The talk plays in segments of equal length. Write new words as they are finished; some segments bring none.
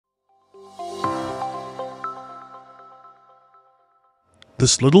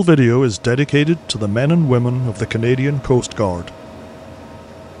This little video is dedicated to the men and women of the Canadian Coastguard.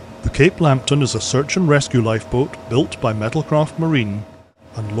 The Cape Lambton is a search and rescue lifeboat built by Metalcraft Marine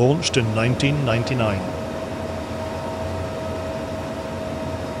and launched in 1999.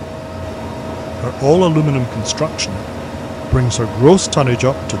 Her all-aluminium construction brings her gross tonnage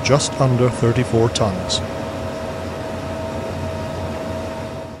up to just under 34 tons.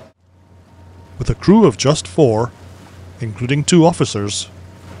 With a crew of just 4, including 2 officers,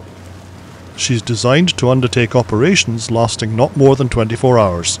 she's designed to undertake operations lasting not more than 24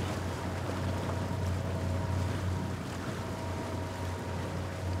 hours.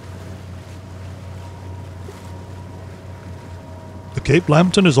 The Cape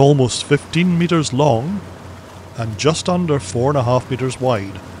Lambton is almost 15 metres long and just under 4.5 metres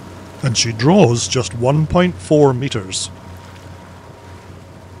wide, and she draws just 1.4 metres.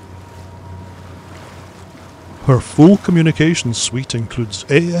 Her full communications suite includes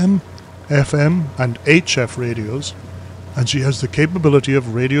AM, FM and HF radios, and she has the capability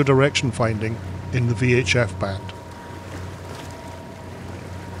of radio direction finding in the VHF band.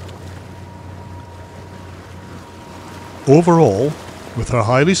 Overall, with her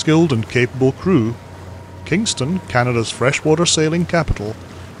highly skilled and capable crew, Kingston, Canada's freshwater sailing capital,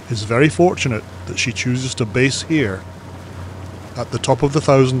 is very fortunate that she chooses to base here, at the top of the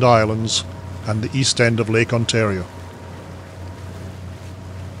Thousand Islands and the east end of Lake Ontario.